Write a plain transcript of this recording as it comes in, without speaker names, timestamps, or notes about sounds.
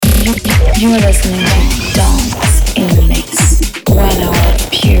You are listening to D.O.N.S in the mix. 1 hour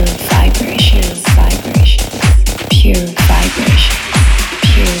of pure vibration, vibration, pure vibration,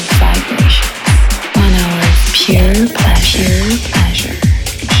 pure vibration. 1 hour of pure pleasure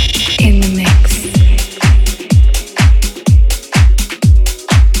in the mix.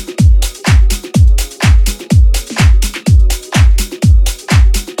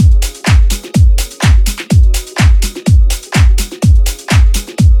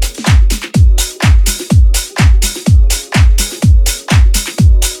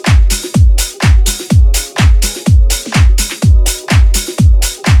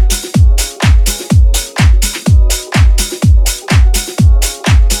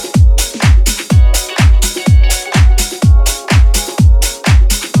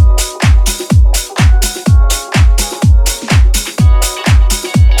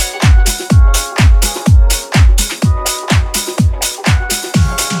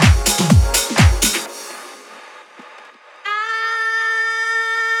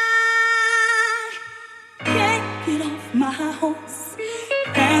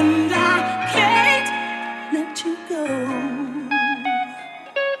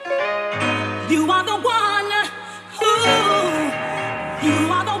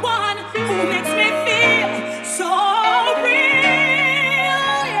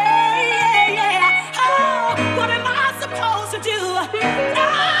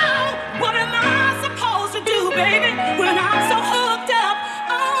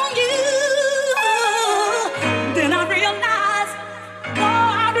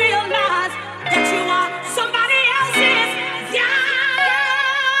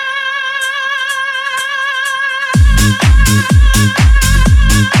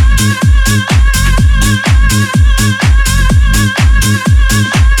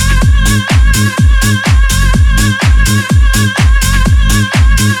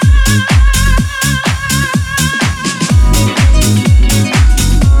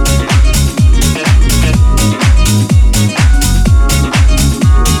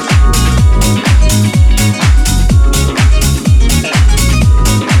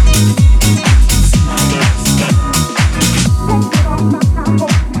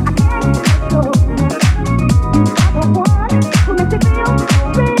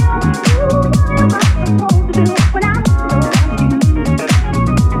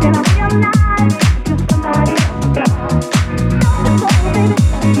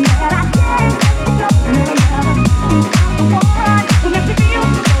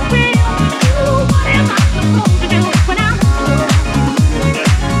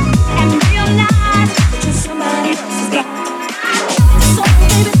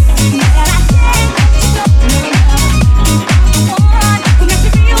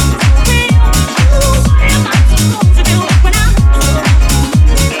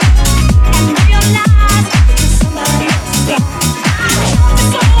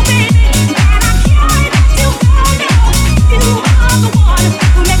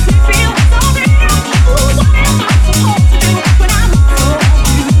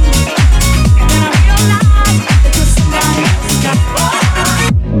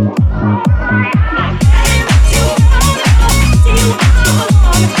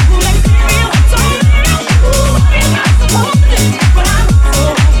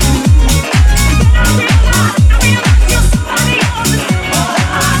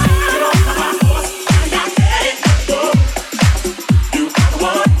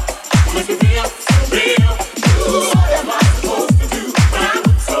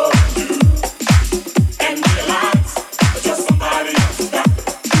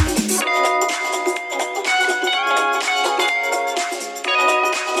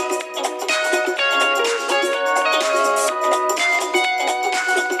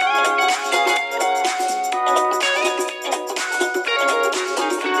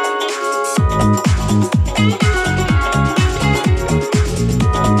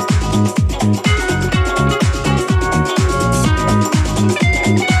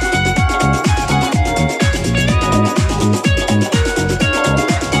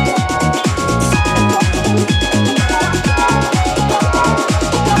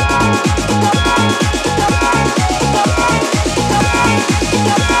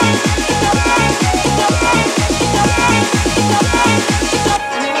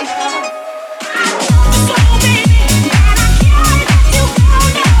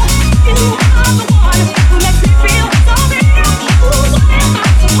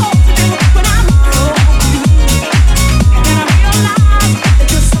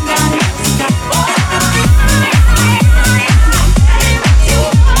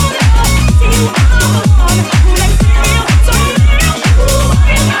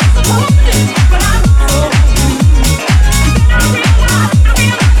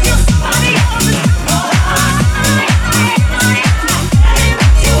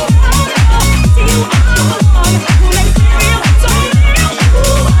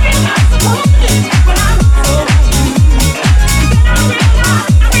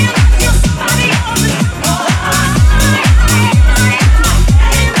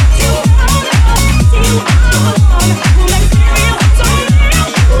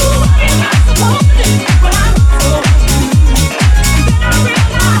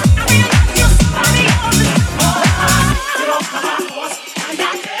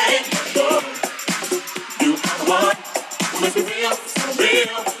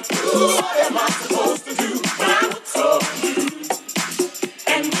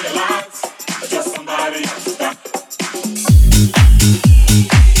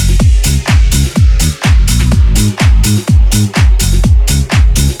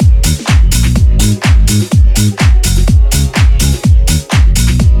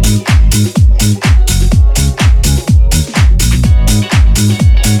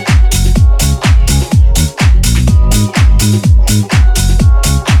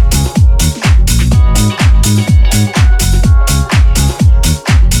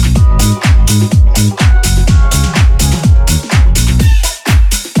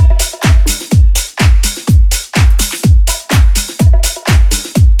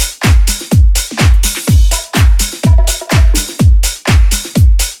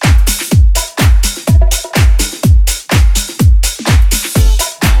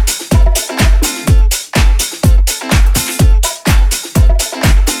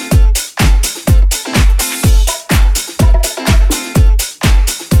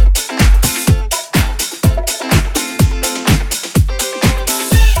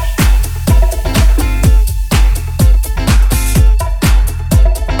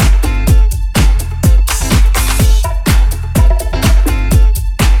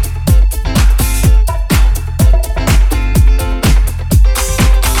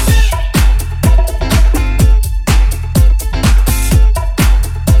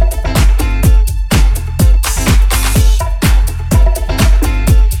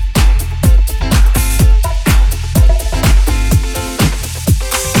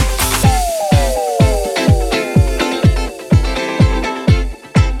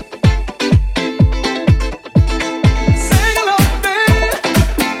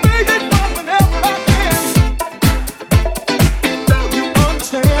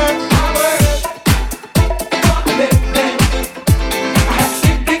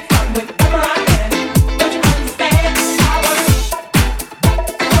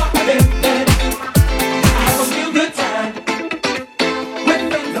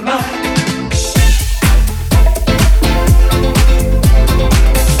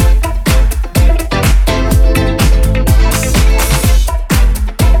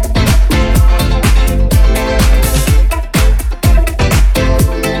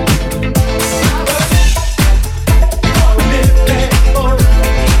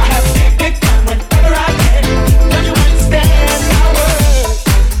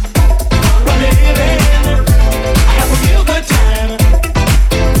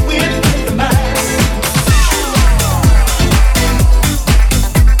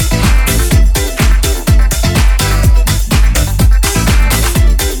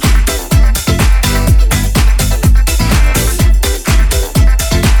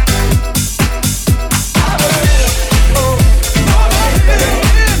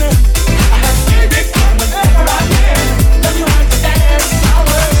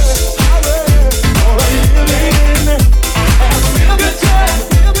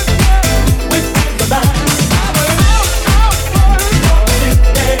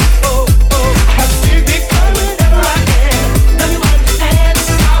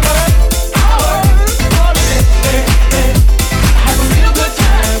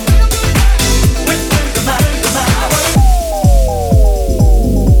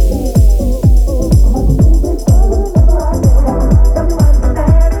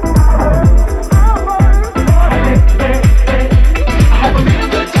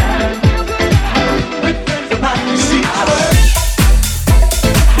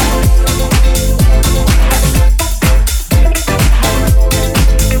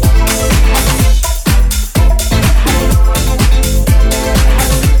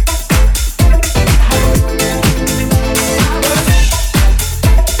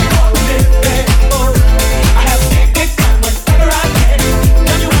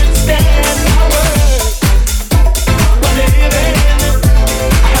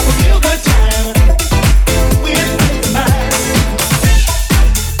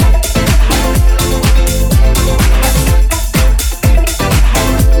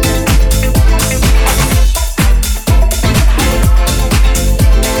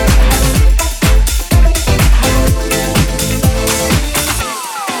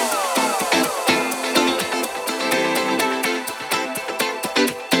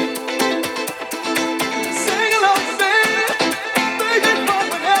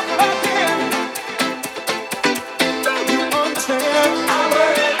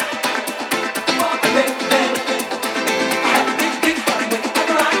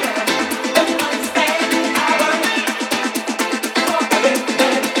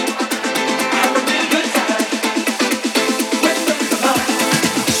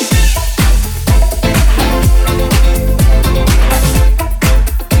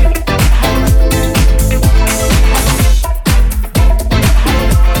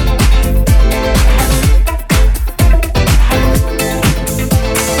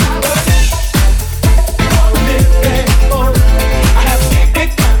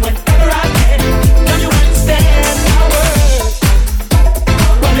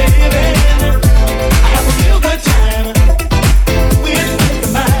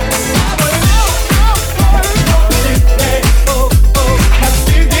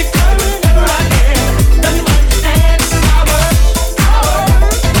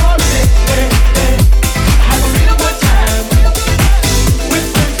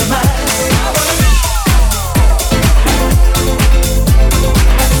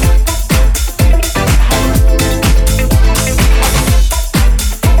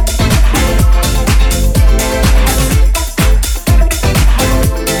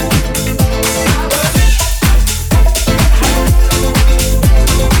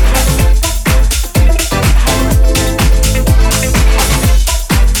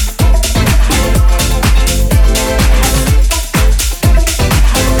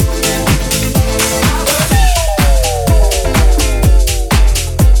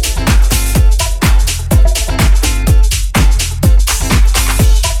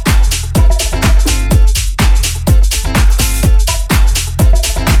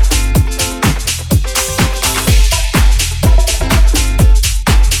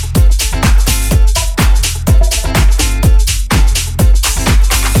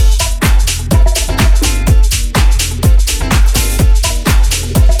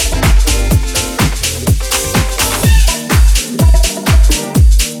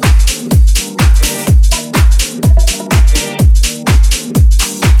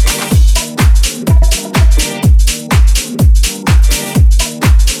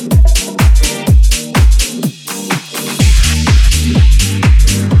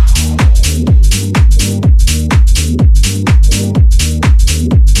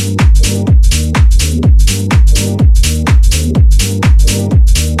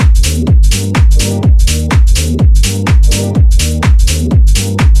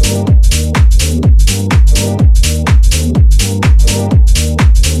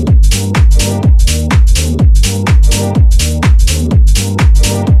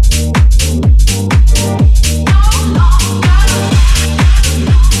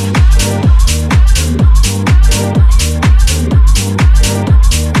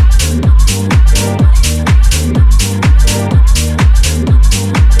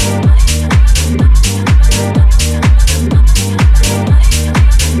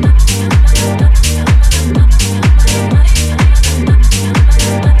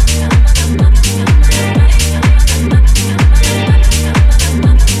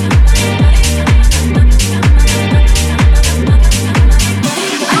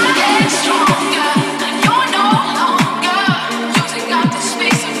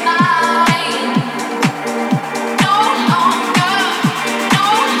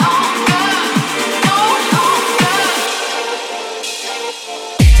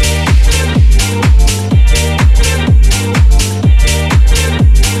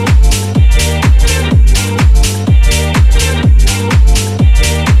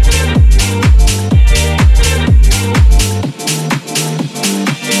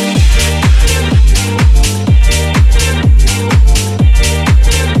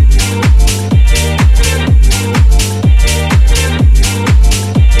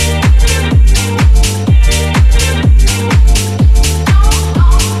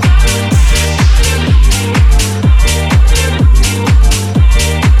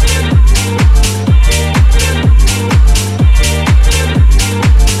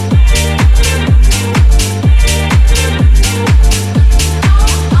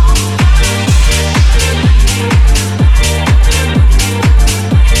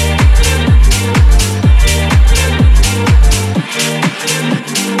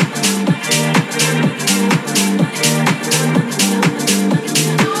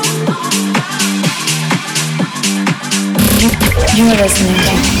 listening to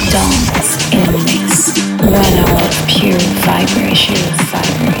D.O.N.S in the mix. 1 hour of pure vibration,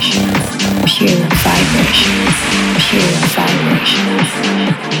 vibration, pure vibration, pure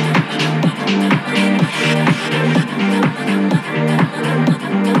vibration.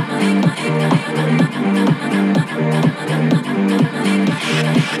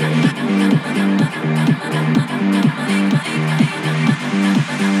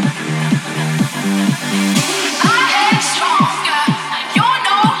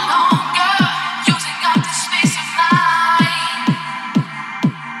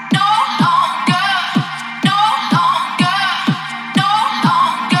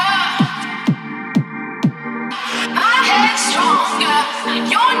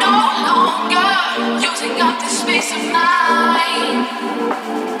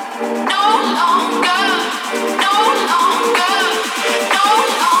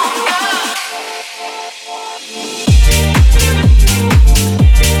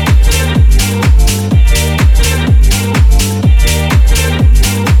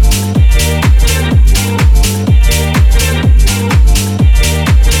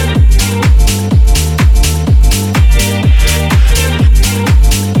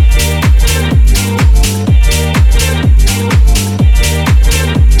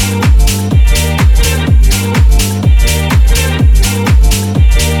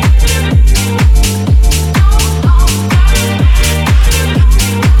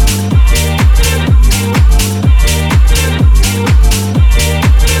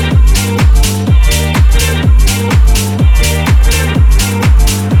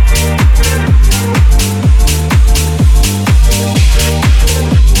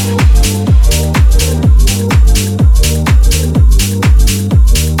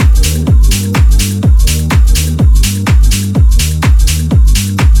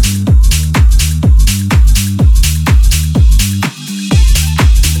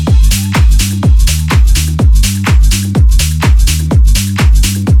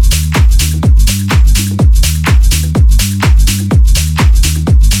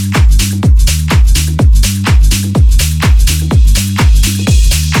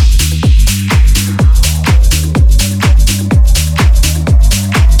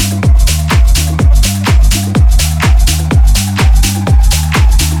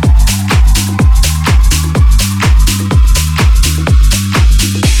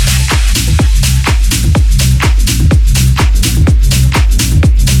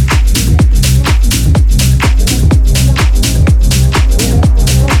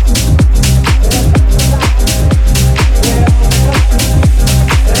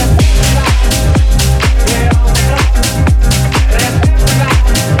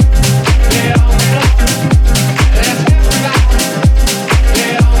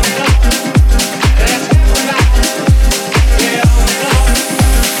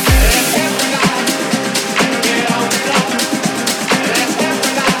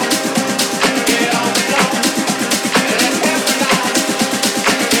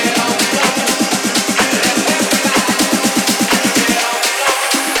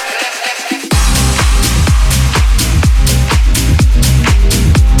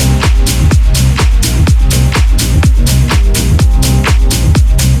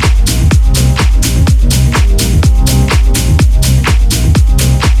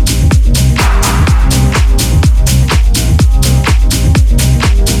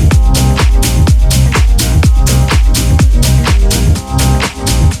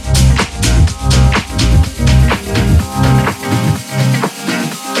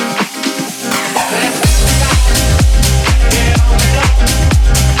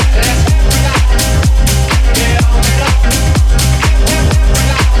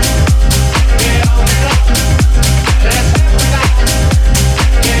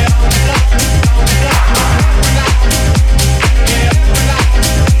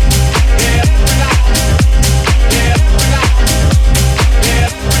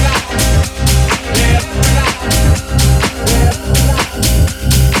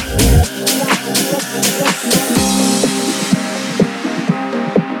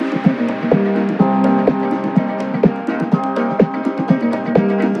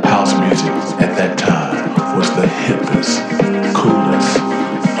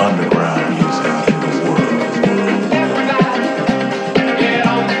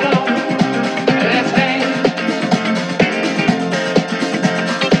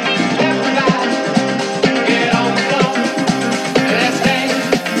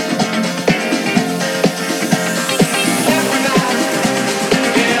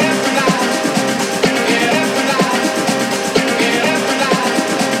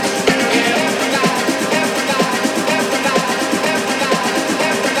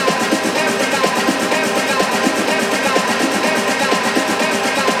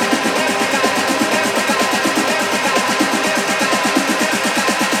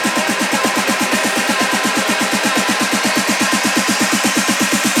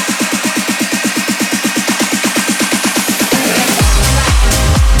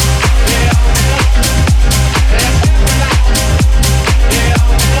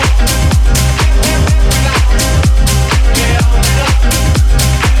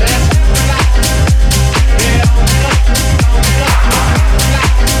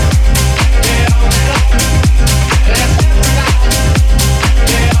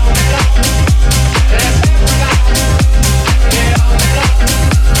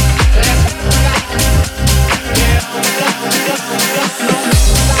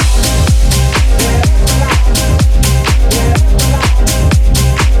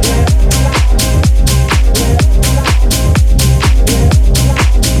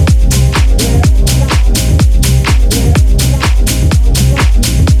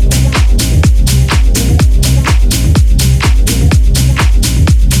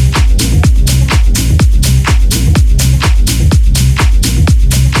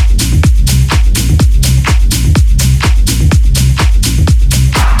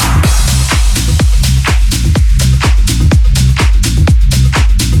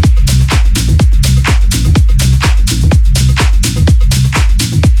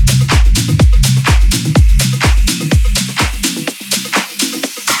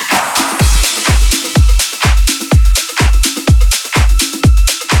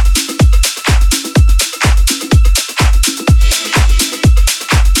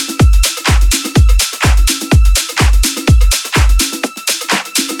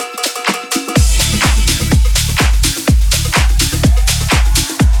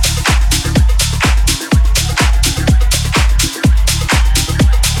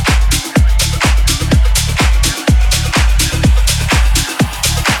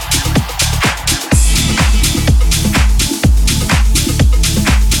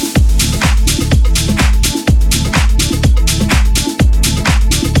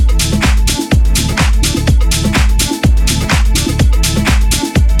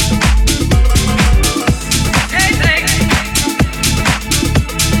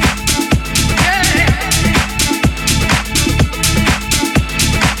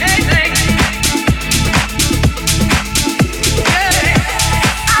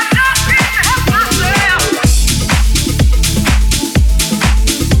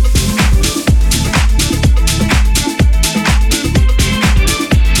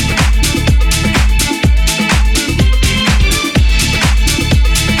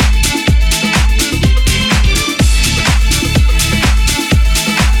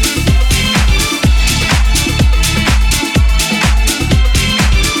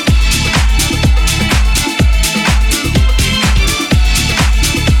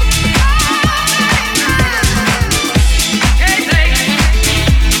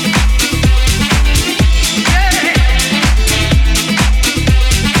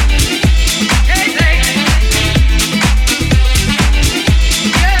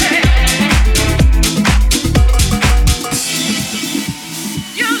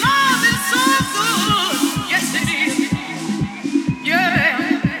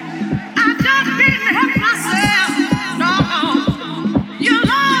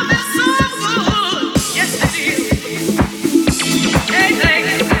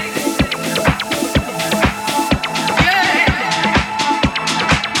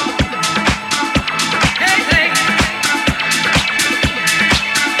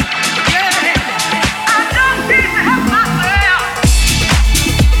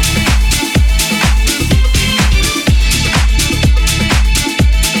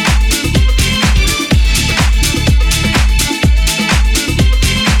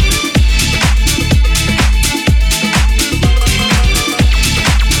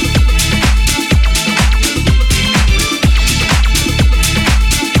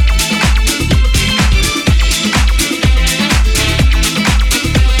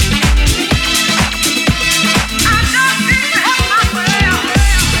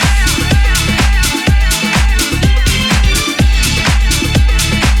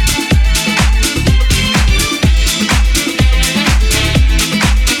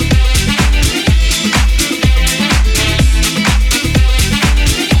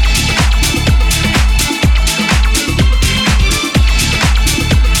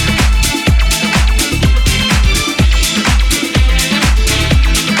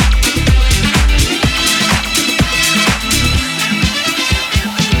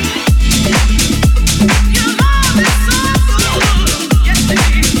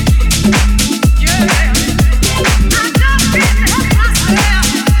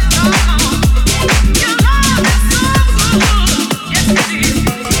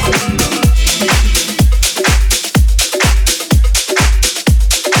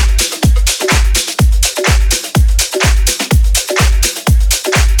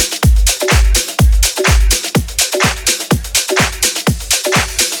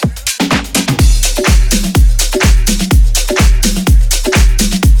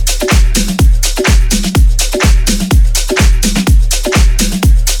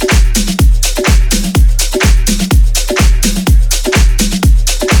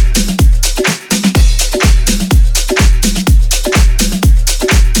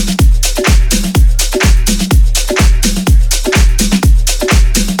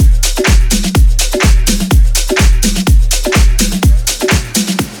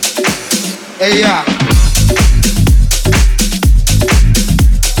 Hey, yeah.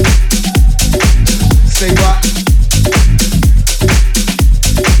 Say what?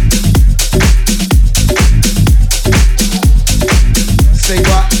 Say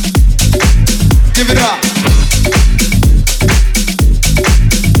what? Give it up.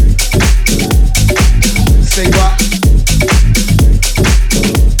 Say what?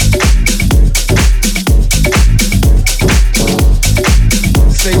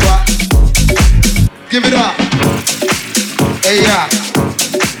 Say what? Give it up. Hey, yeah.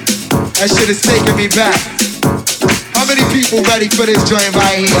 That shit is taking me back. How many people ready for this joint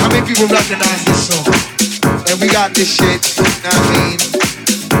right here? How many people recognize this song? And we got this shit, you know what I mean?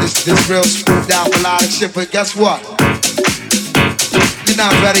 This real smoothed out melodic shit, but guess what? You're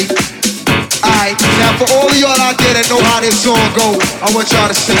not ready. Alright, now for all of y'all out there that know how this song go, I want y'all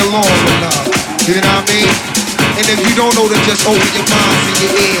to sing along with love. You know what I mean? And if you don't know, then just open your minds and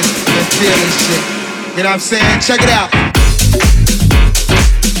your ears and feel this shit. You know what I'm saying? Check it out.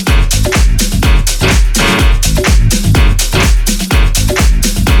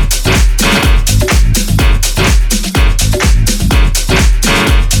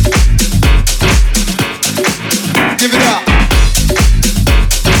 Give it up.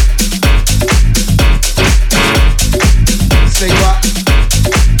 Say what?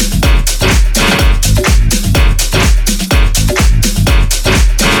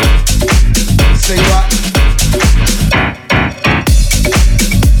 Say what?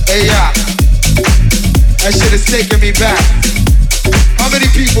 Hey, yeah. That shit is taking me back. How many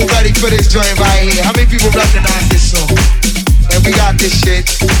people ready for this joint right here? How many people recognize this song? And we got this shit,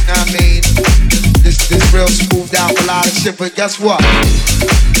 you know what I mean? This real smoothed out melodic shit, but guess what?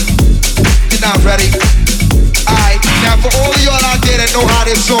 You're not ready. Alright, now for all of y'all out there that know how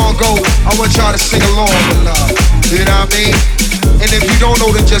this song go, I want y'all to sing along with love. You know what I mean? And if you don't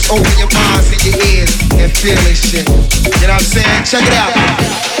know, then just open your minds and your ears and feel this shit. You know what I'm saying? Check it out.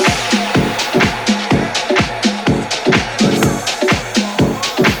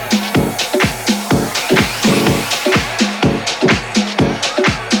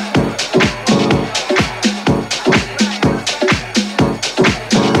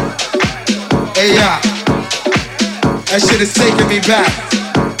 Hey, yeah. That shit is taking me back.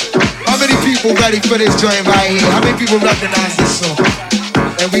 How many people ready for this joint right here? How many people recognize this song?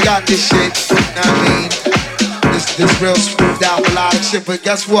 And we got this shit, you know what I mean? This real smoothed out melodic shit, but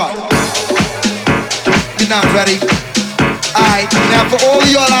guess what? You're not ready. Alright, now for all of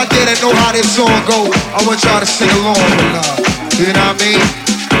y'all out there that know how this song go, I want y'all to sing along with love. You know what I mean?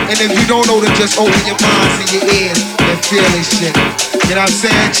 And if you don't know, then just open your minds and your ears and feel this shit. You know what I'm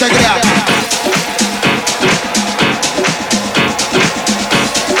saying? Check it out.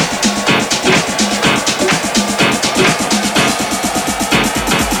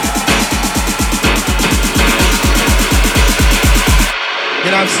 You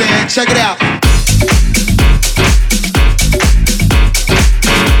know what I'm saying? Check it out.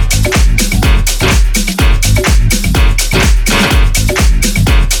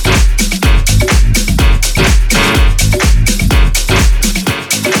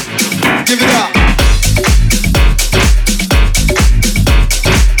 Give it up.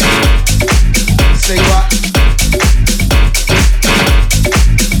 Say what?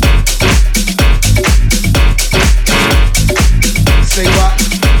 Say what?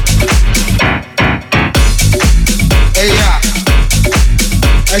 Hey, yeah.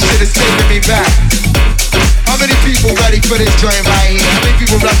 That shit is taking me back. How many people ready for this joint right here? How many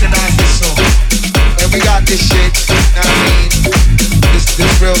people recognize this song? And we got this shit, you know what I mean?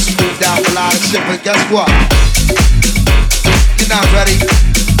 This real smoothed out melodic shit, but guess what? You're not ready.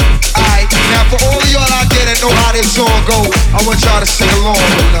 Alright, now for all of y'all out there that know how this song go, I want y'all to sing along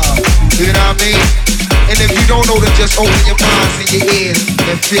with love. You know what I mean? And if you don't know, then just open your minds and your ears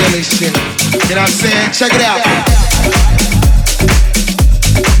and feel this shit. You know what I'm saying? Check it out.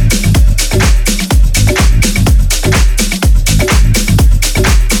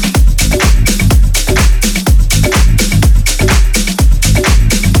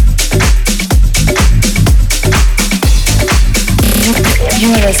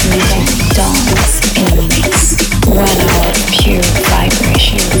 You're listening to D.O.N.S in the mix. 1 hour of pure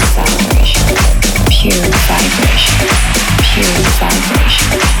vibration, pure vibration, pure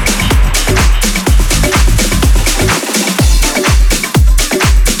vibration.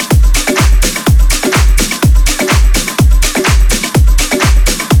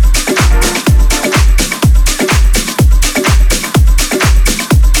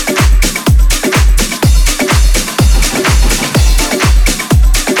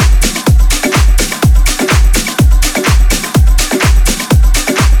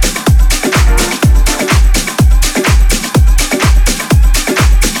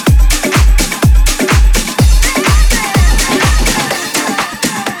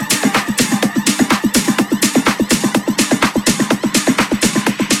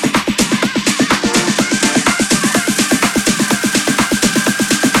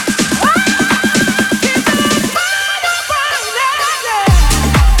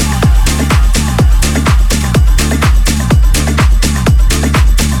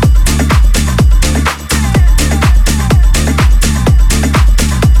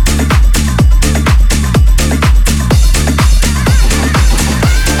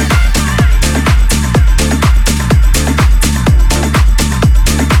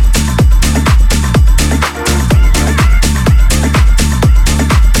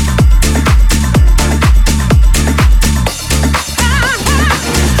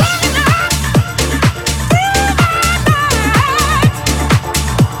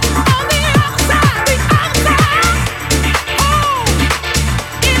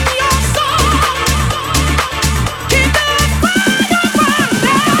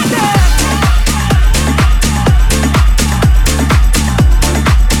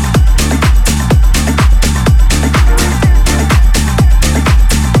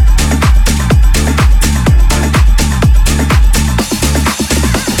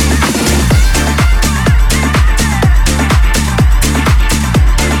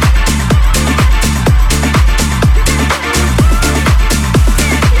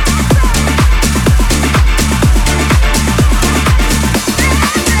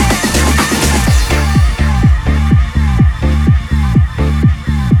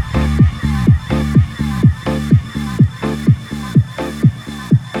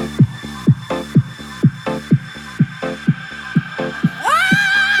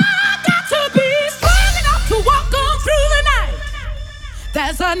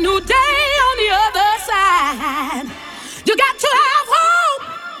 There's a new day on the other side. You got to have hope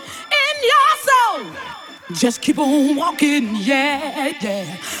in your soul. Just keep on walking, yeah,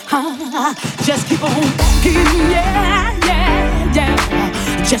 yeah. Just keep on walking, yeah, yeah,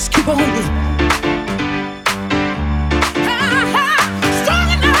 yeah. Just keep on. Strong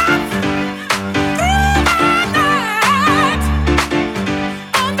enough through the night.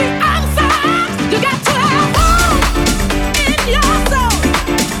 On the outside, you got to have hope in your soul.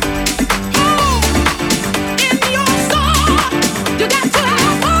 Hope in your soul. You got to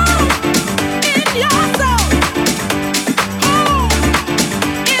have hope in your soul. Hope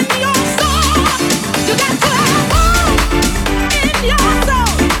in your soul. You got to have hope in your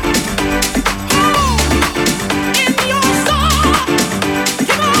soul.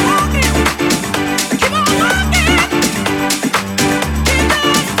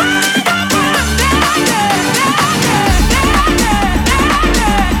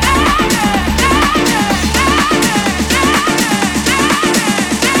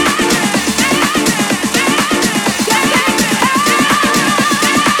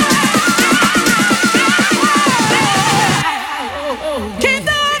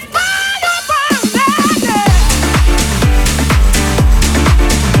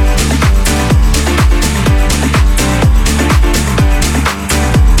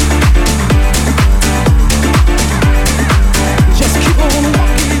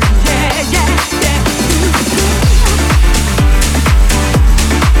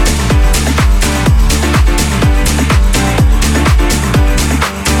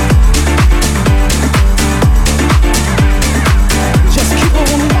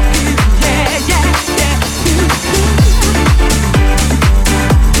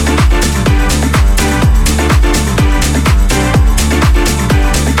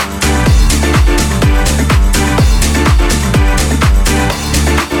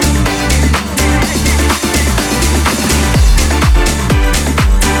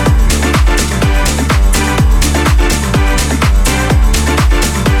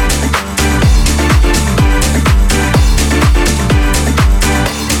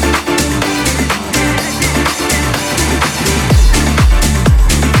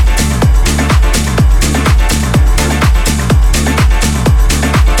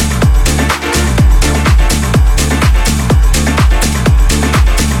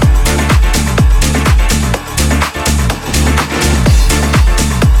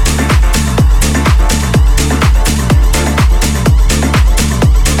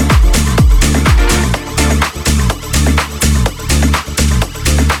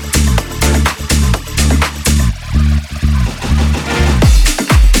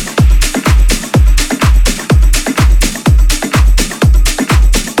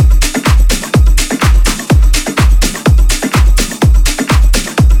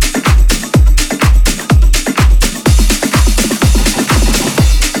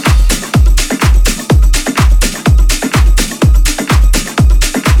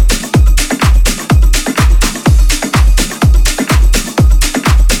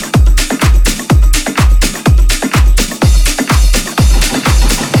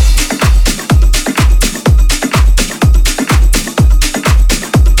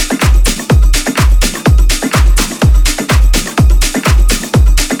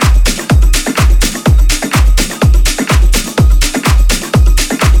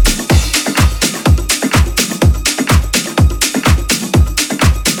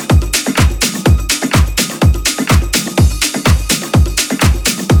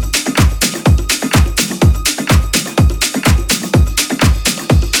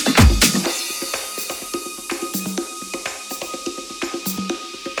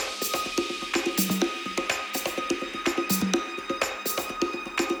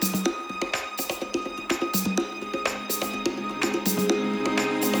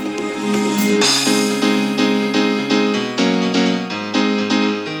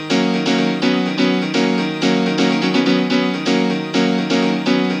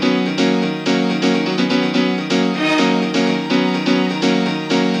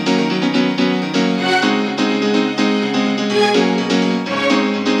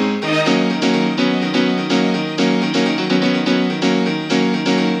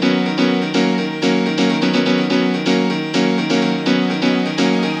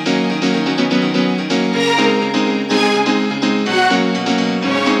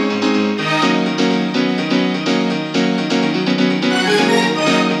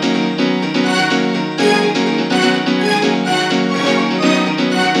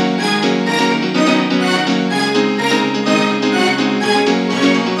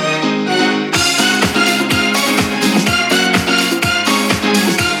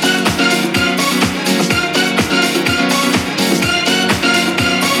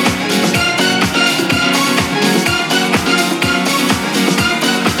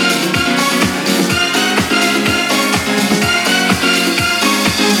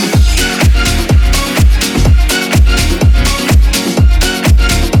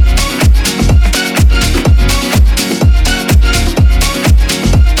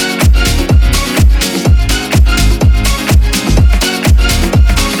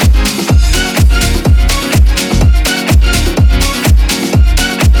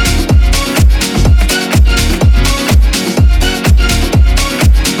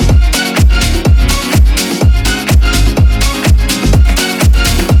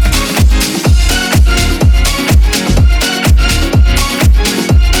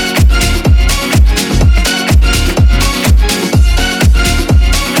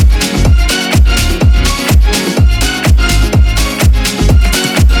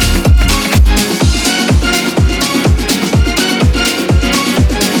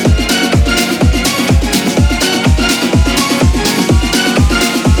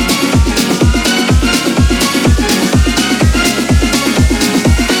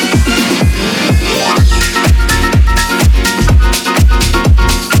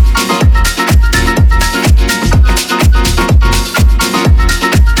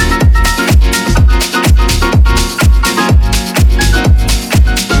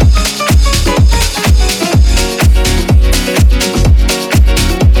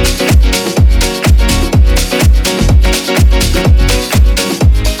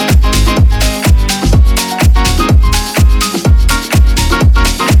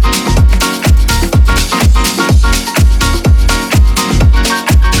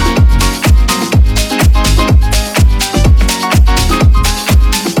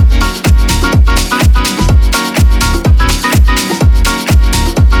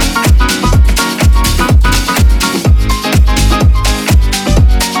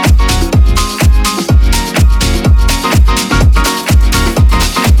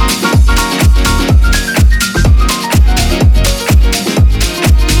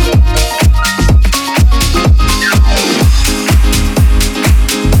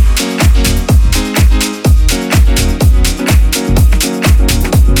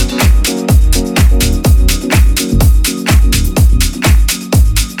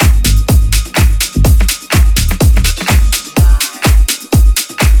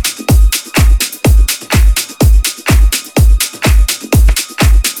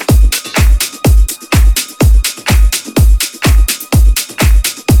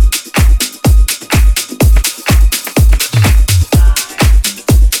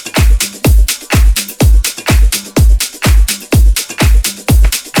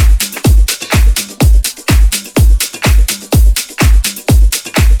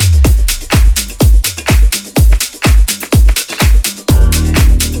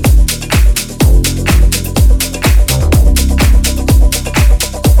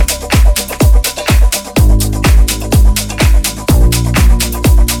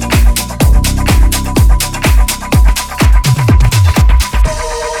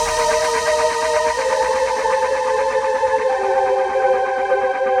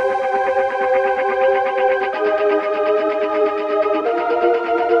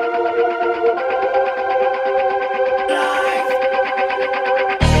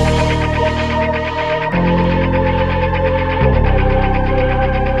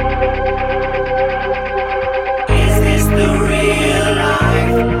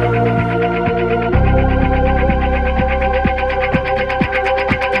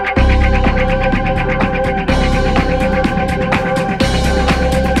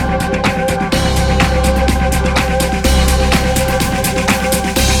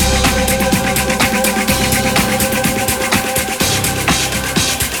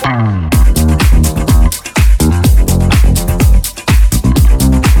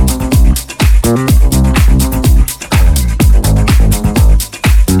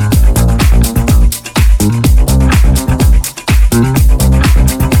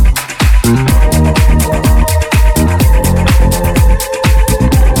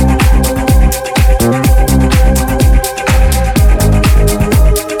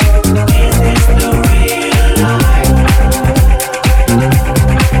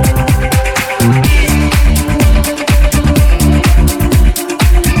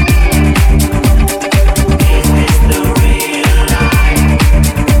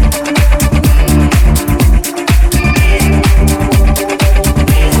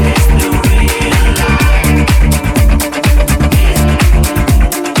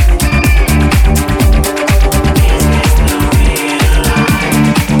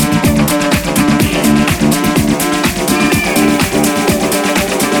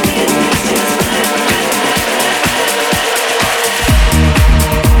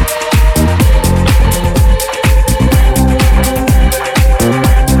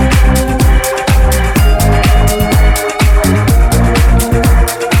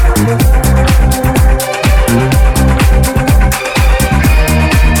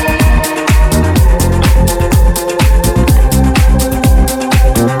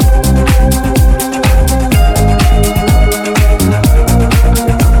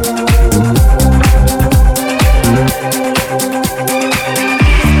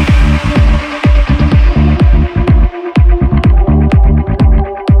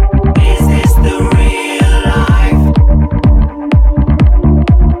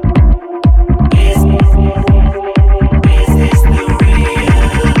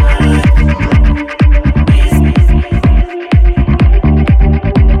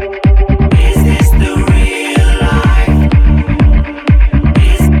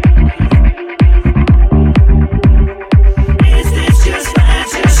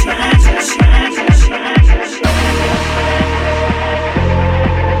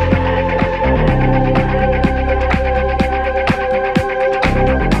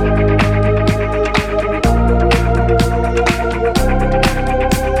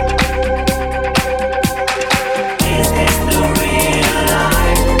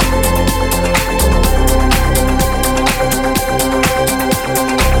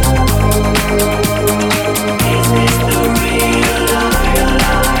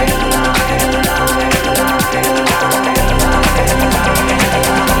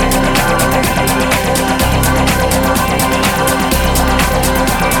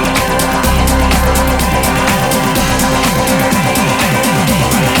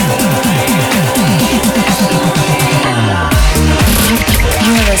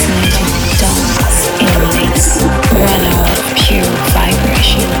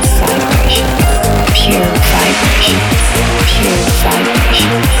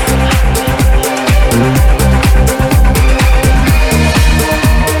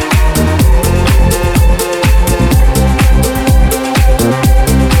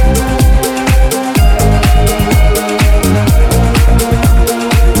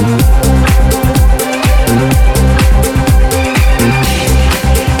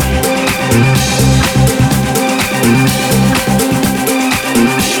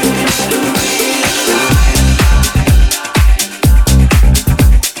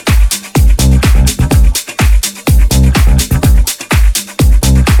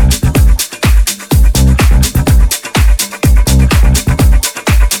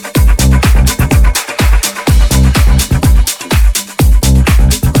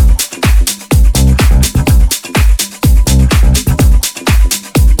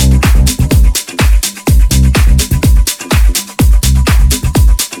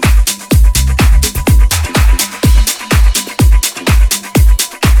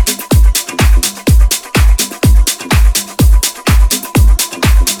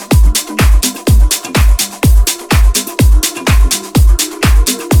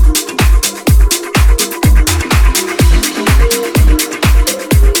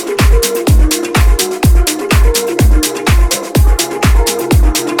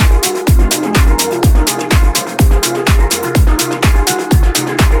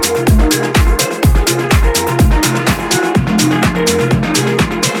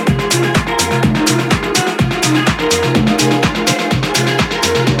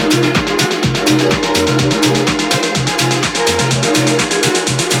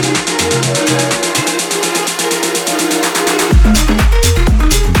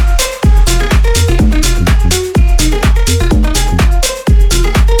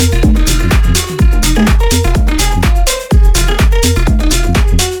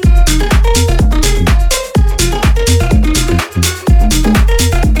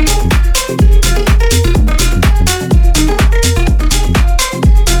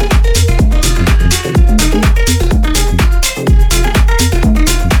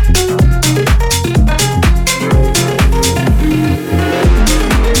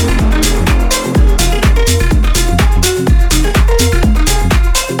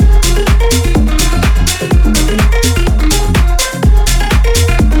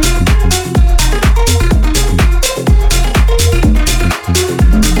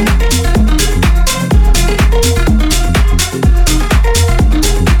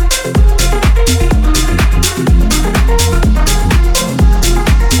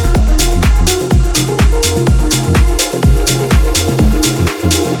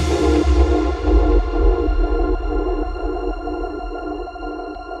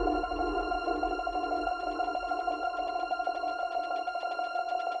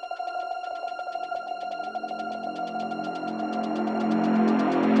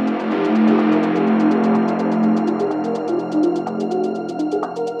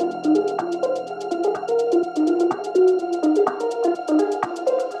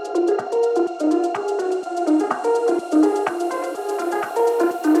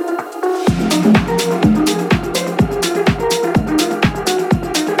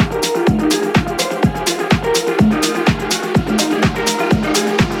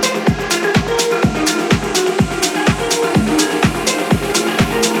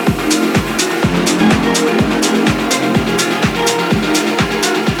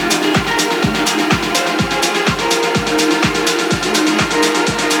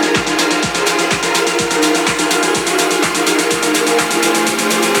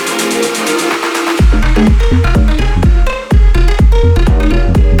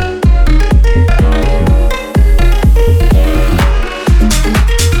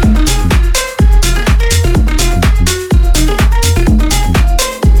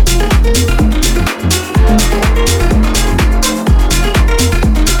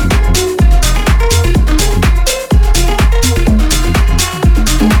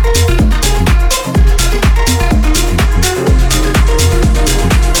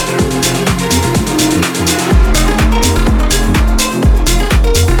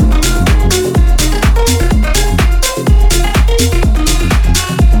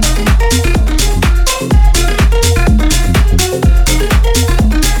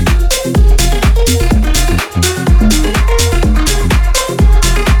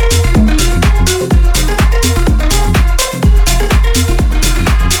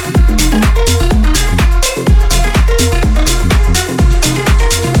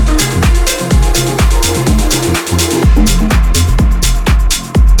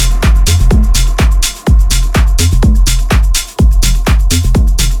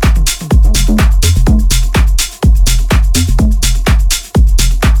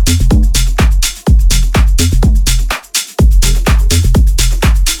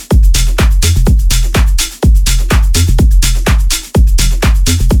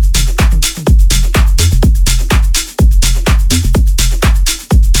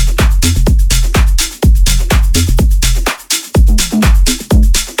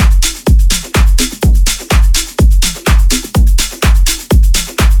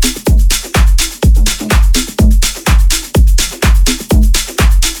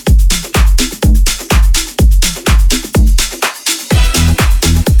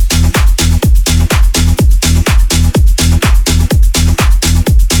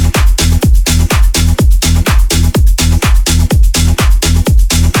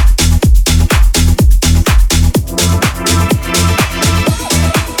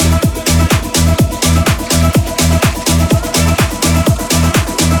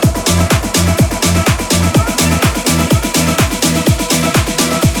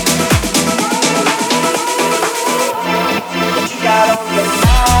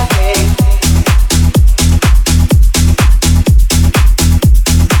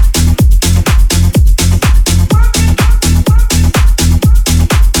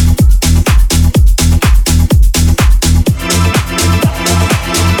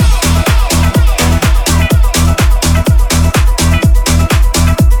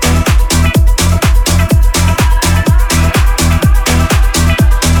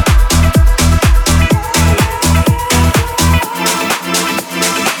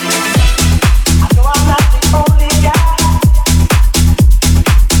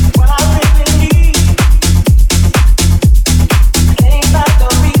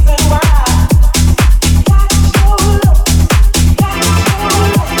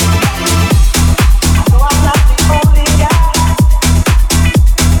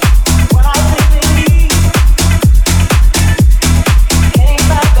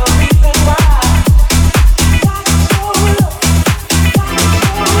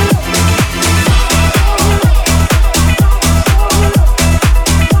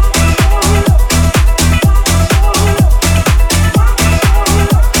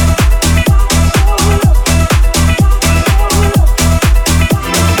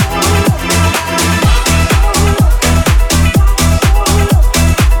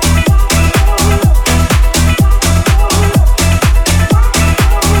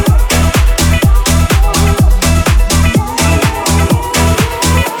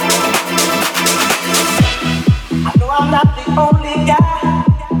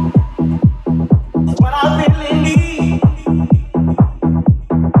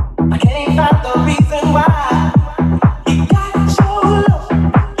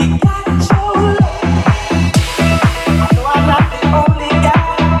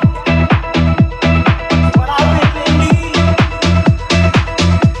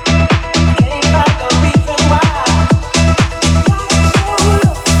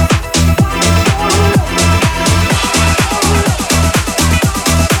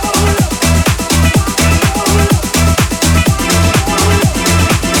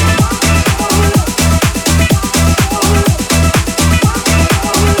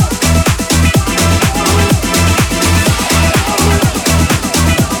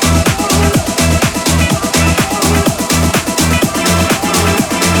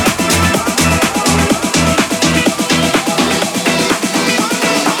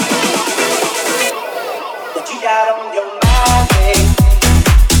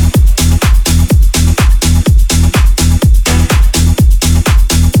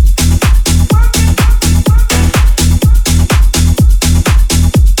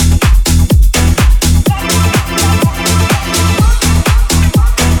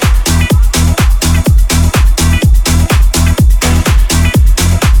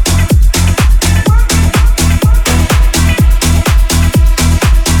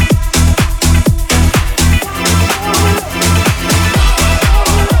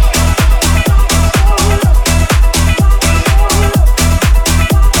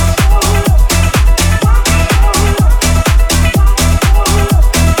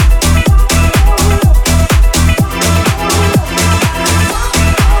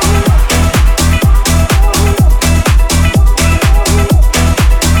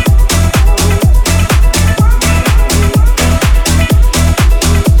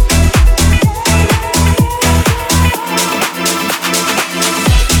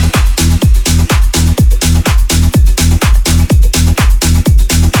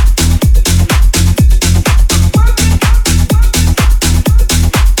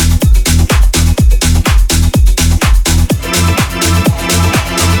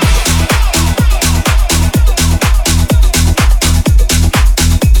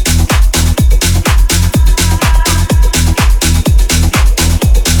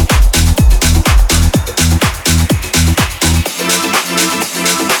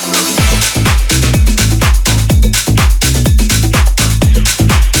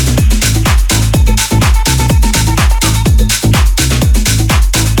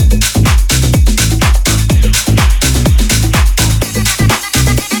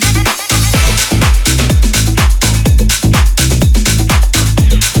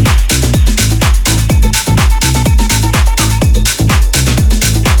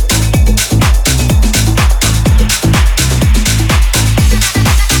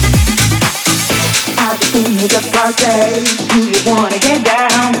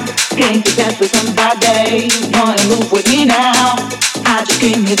 Came to dance with somebody. Wanna move with me now? I just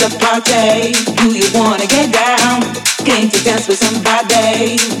came here to party. Do you wanna get down? Came to dance with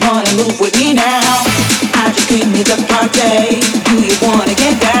somebody. Wanna move with me now? I just came here to party. Do you wanna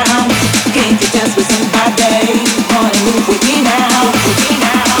get down? Came to dance with somebody. Wanna move with me now? With me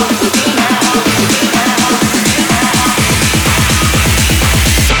now? With me now? With me now?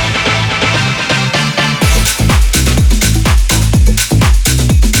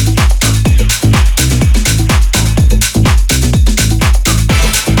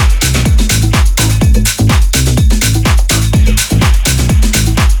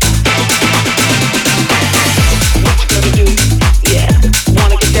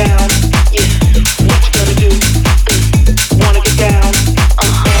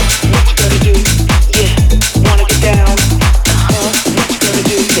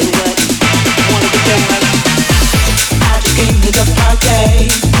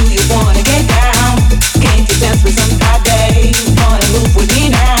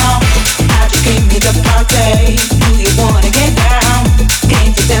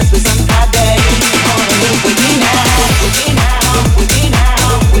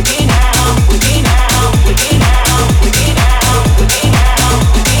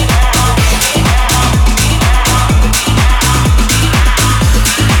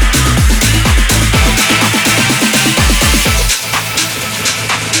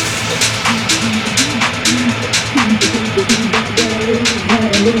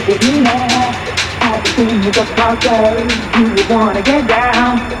 Do you wanna get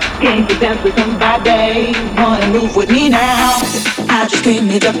down? Came to dance with somebody. Wanna move with me now? I just came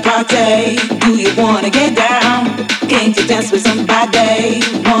here to party. Do you wanna get down? Came to dance with somebody.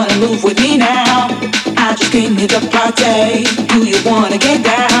 Wanna move with me now? I just came here to party. Do you wanna get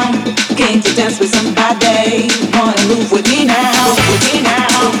down? Came to dance with somebody. Wanna move with me now? With me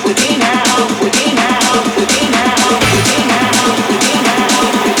now?